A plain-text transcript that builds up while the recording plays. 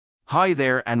Hi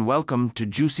there and welcome to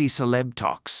Juicy Celeb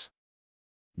Talks.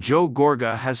 Joe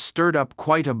Gorga has stirred up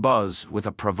quite a buzz with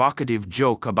a provocative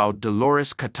joke about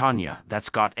Dolores Catania that's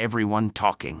got everyone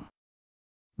talking.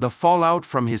 The fallout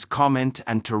from his comment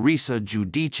and Teresa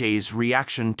Giudice's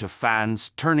reaction to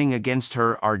fans turning against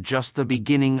her are just the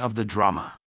beginning of the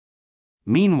drama.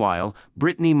 Meanwhile,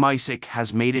 Britney Micich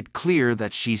has made it clear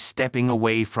that she's stepping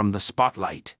away from the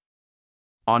spotlight.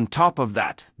 On top of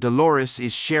that, Dolores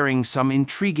is sharing some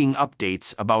intriguing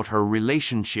updates about her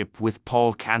relationship with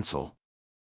Paul Canel.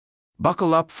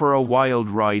 Buckle up for a wild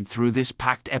ride through this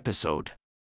packed episode.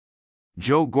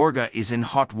 Joe Gorga is in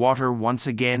hot water once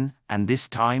again, and this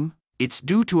time, it's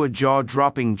due to a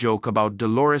jaw-dropping joke about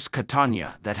Dolores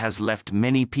Catania that has left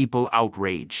many people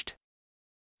outraged.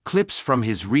 Clips from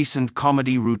his recent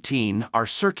comedy routine are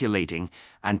circulating,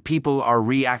 and people are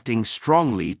reacting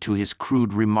strongly to his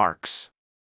crude remarks.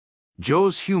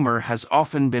 Joe's humor has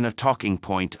often been a talking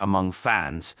point among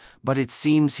fans, but it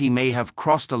seems he may have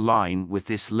crossed a line with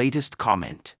this latest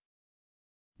comment.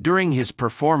 During his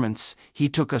performance, he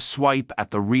took a swipe at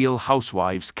the Real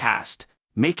Housewives cast,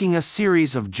 making a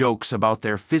series of jokes about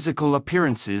their physical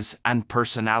appearances and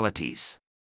personalities.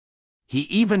 He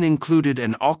even included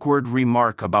an awkward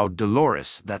remark about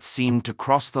Dolores that seemed to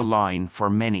cross the line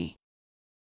for many.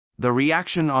 The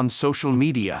reaction on social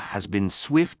media has been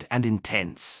swift and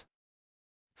intense.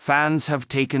 Fans have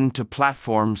taken to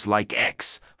platforms like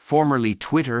X, formerly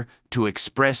Twitter, to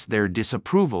express their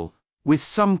disapproval, with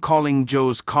some calling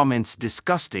Joe's comments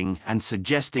disgusting and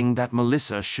suggesting that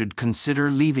Melissa should consider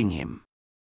leaving him.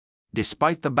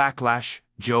 Despite the backlash,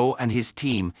 Joe and his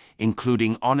team,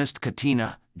 including Honest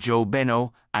Katina, Joe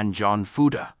Beno, and John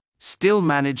Fuda, still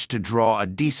managed to draw a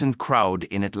decent crowd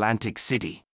in Atlantic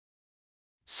City.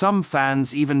 Some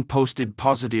fans even posted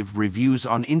positive reviews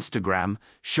on Instagram,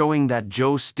 showing that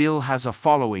Joe still has a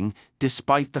following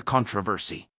despite the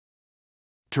controversy.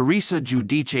 Teresa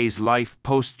Giudice's life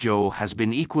post-Joe has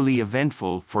been equally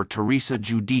eventful for Teresa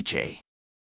Giudice.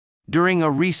 During a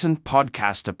recent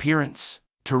podcast appearance,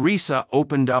 Teresa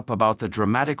opened up about the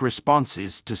dramatic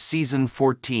responses to Season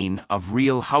 14 of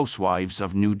Real Housewives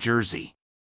of New Jersey.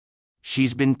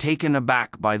 She's been taken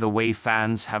aback by the way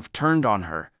fans have turned on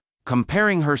her,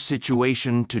 comparing her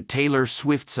situation to Taylor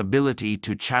Swift's ability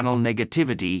to channel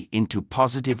negativity into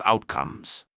positive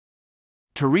outcomes.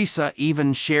 Teresa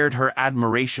even shared her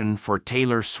admiration for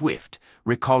Taylor Swift,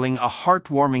 recalling a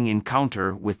heartwarming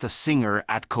encounter with the singer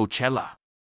at Coachella.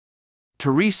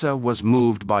 Teresa was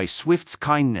moved by Swift's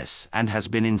kindness and has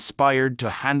been inspired to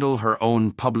handle her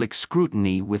own public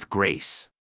scrutiny with grace.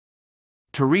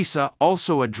 Teresa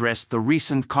also addressed the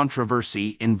recent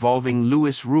controversy involving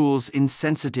Louis Rule's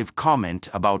insensitive comment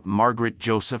about Margaret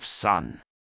Joseph's son.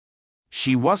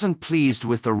 She wasn't pleased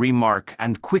with the remark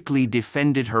and quickly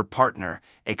defended her partner,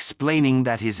 explaining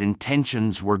that his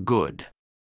intentions were good.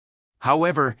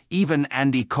 However, even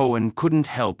Andy Cohen couldn't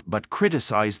help but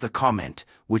criticize the comment,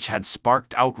 which had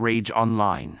sparked outrage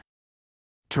online.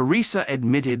 Teresa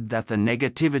admitted that the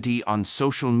negativity on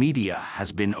social media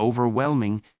has been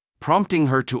overwhelming, prompting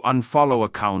her to unfollow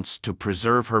accounts to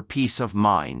preserve her peace of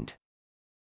mind.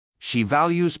 She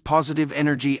values positive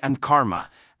energy and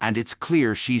karma, and it's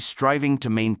clear she's striving to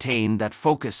maintain that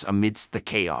focus amidst the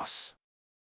chaos.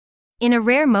 In a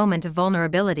rare moment of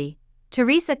vulnerability,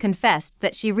 Teresa confessed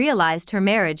that she realized her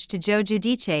marriage to Joe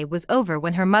Giudice was over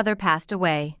when her mother passed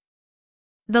away.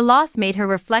 The loss made her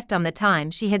reflect on the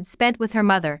time she had spent with her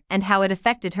mother and how it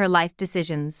affected her life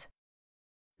decisions.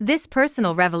 This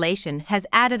personal revelation has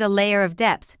added a layer of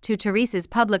depth to Teresa's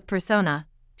public persona,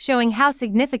 showing how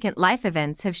significant life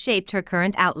events have shaped her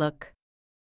current outlook.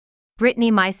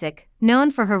 Britney Micich,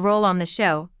 known for her role on the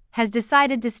show, has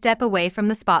decided to step away from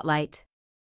the spotlight.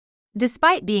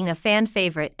 Despite being a fan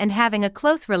favorite and having a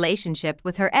close relationship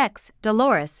with her ex,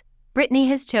 Dolores, Britney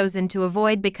has chosen to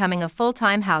avoid becoming a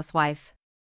full-time housewife.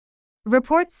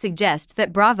 Reports suggest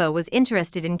that Bravo was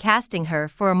interested in casting her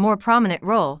for a more prominent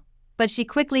role, but she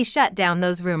quickly shut down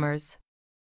those rumors.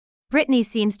 Britney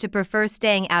seems to prefer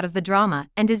staying out of the drama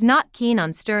and is not keen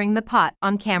on stirring the pot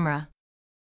on camera.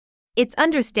 It's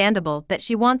understandable that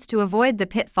she wants to avoid the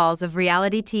pitfalls of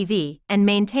reality TV and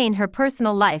maintain her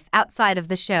personal life outside of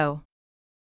the show.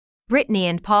 Britney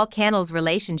and Paul Canel's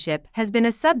relationship has been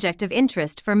a subject of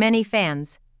interest for many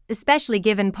fans, especially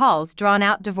given Paul's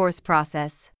drawn-out divorce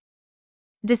process.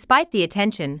 Despite the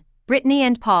attention, Britney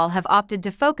and Paul have opted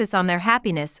to focus on their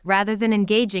happiness rather than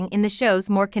engaging in the show's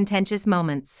more contentious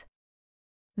moments.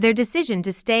 Their decision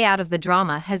to stay out of the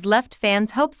drama has left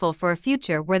fans hopeful for a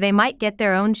future where they might get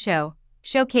their own show,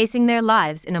 showcasing their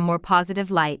lives in a more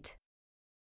positive light.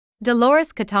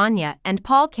 Dolores Catania and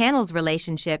Paul Canel's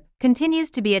relationship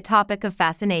continues to be a topic of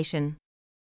fascination.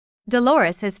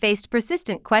 Dolores has faced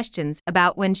persistent questions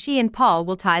about when she and Paul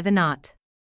will tie the knot.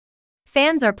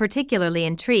 Fans are particularly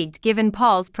intrigued given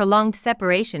Paul's prolonged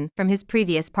separation from his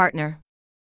previous partner.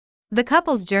 The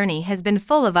couple's journey has been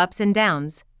full of ups and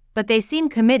downs, but they seem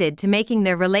committed to making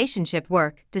their relationship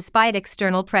work despite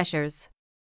external pressures.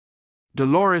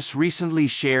 Dolores recently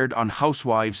shared on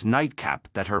Housewives Nightcap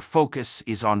that her focus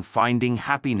is on finding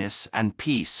happiness and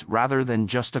peace rather than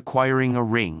just acquiring a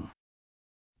ring.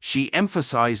 She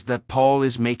emphasized that Paul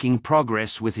is making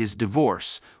progress with his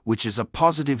divorce, which is a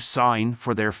positive sign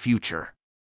for their future.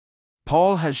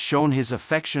 Paul has shown his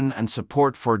affection and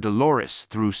support for Dolores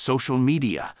through social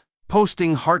media,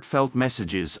 posting heartfelt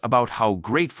messages about how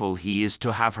grateful he is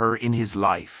to have her in his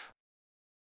life.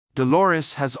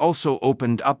 Dolores has also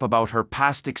opened up about her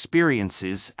past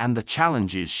experiences and the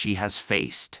challenges she has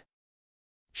faced.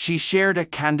 She shared a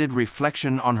candid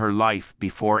reflection on her life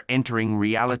before entering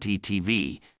reality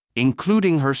TV,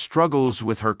 including her struggles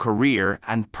with her career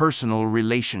and personal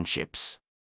relationships.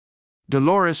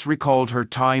 Dolores recalled her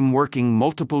time working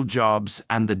multiple jobs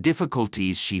and the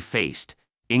difficulties she faced,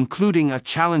 including a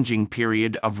challenging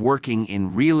period of working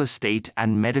in real estate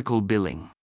and medical billing.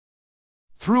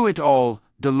 Through it all,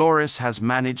 Dolores has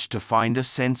managed to find a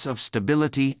sense of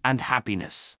stability and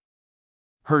happiness.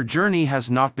 Her journey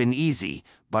has not been easy,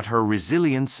 but her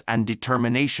resilience and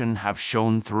determination have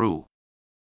shown through.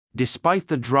 Despite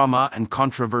the drama and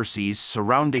controversies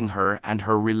surrounding her and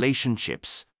her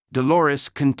relationships, Dolores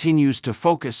continues to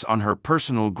focus on her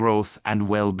personal growth and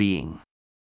well-being.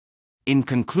 In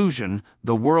conclusion,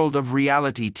 the world of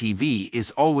reality TV is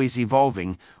always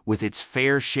evolving, with its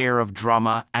fair share of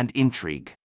drama and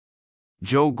intrigue.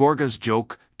 Joe Gorga's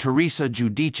joke, Teresa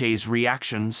Giudice's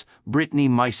reactions, Britney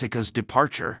Michich's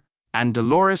departure, and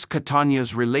Dolores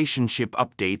Catania's relationship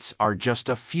updates are just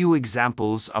a few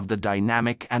examples of the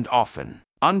dynamic and often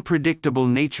unpredictable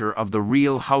nature of the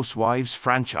Real Housewives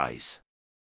franchise.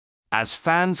 As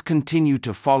fans continue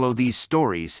to follow these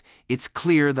stories, it's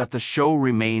clear that the show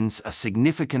remains a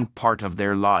significant part of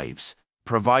their lives,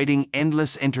 providing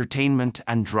endless entertainment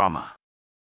and drama.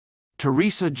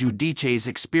 Teresa Giudice's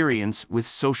experience with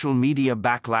social media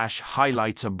backlash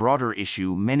highlights a broader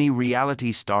issue many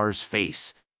reality stars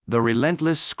face: the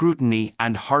relentless scrutiny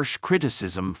and harsh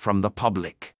criticism from the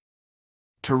public.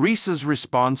 Teresa's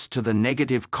response to the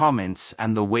negative comments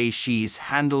and the way she's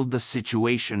handled the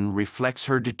situation reflects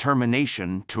her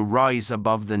determination to rise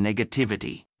above the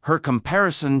negativity. Her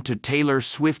comparison to Taylor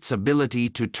Swift's ability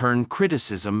to turn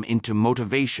criticism into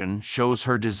motivation shows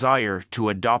her desire to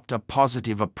adopt a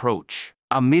positive approach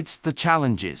amidst the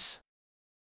challenges.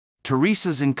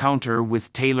 Teresa's encounter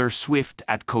with Taylor Swift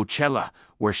at Coachella,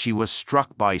 where she was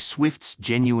struck by Swift's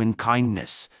genuine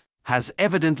kindness, has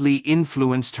evidently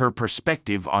influenced her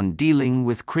perspective on dealing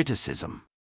with criticism.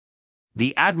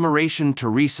 The admiration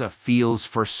Teresa feels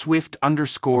for Swift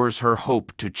underscores her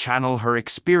hope to channel her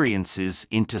experiences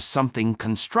into something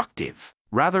constructive,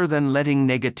 rather than letting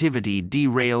negativity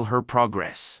derail her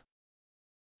progress.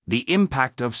 The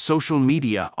impact of social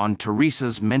media on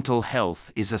Teresa's mental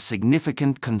health is a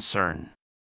significant concern.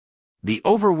 The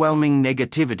overwhelming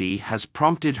negativity has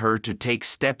prompted her to take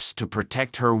steps to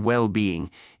protect her well-being,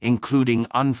 including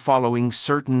unfollowing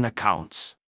certain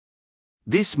accounts.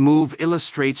 This move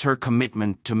illustrates her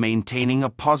commitment to maintaining a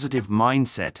positive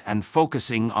mindset and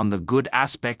focusing on the good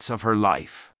aspects of her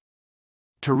life.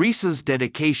 Teresa's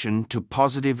dedication to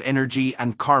positive energy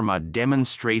and karma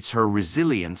demonstrates her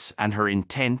resilience and her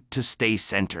intent to stay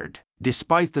centered,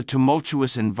 despite the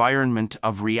tumultuous environment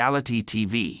of reality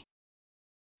TV.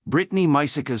 Britney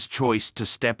Michich's choice to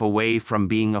step away from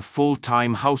being a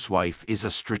full-time housewife is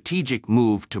a strategic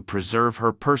move to preserve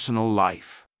her personal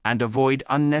life and avoid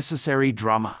unnecessary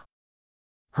drama.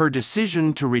 Her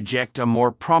decision to reject a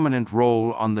more prominent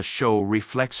role on the show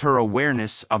reflects her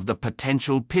awareness of the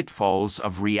potential pitfalls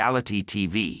of reality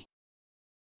TV.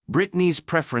 Britney's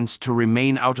preference to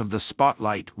remain out of the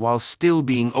spotlight while still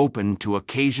being open to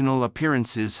occasional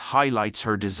appearances highlights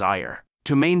her desire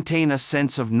to maintain a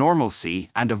sense of normalcy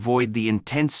and avoid the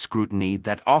intense scrutiny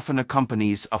that often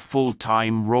accompanies a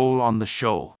full-time role on the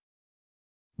show.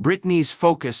 Britney's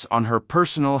focus on her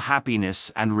personal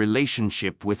happiness and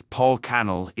relationship with Paul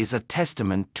Canel is a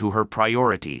testament to her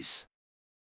priorities.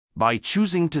 By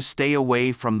choosing to stay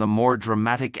away from the more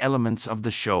dramatic elements of the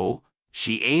show,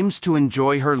 she aims to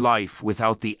enjoy her life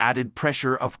without the added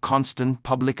pressure of constant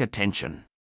public attention.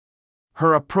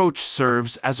 Her approach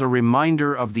serves as a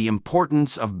reminder of the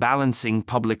importance of balancing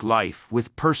public life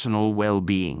with personal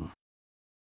well-being.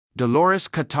 Dolores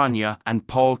Catania and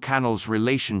Paul Canel's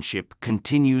relationship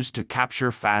continues to capture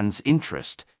fans'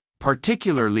 interest,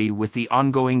 particularly with the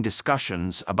ongoing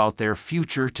discussions about their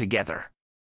future together.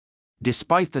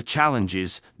 Despite the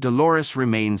challenges, Dolores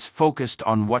remains focused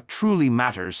on what truly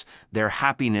matters: their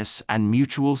happiness and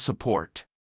mutual support.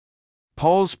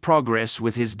 Paul's progress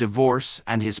with his divorce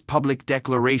and his public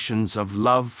declarations of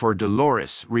love for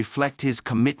Dolores reflect his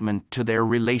commitment to their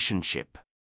relationship.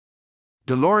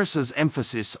 Dolores's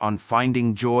emphasis on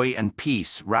finding joy and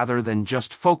peace rather than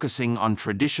just focusing on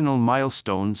traditional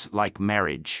milestones like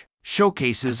marriage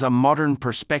showcases a modern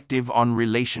perspective on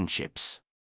relationships.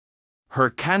 Her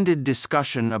candid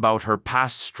discussion about her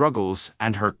past struggles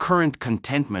and her current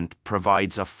contentment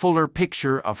provides a fuller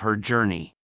picture of her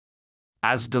journey.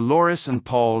 As Dolores and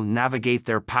Paul navigate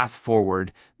their path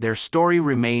forward, their story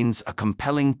remains a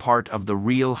compelling part of the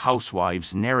Real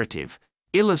Housewives narrative,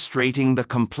 illustrating the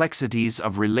complexities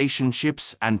of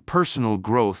relationships and personal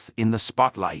growth in the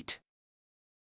spotlight.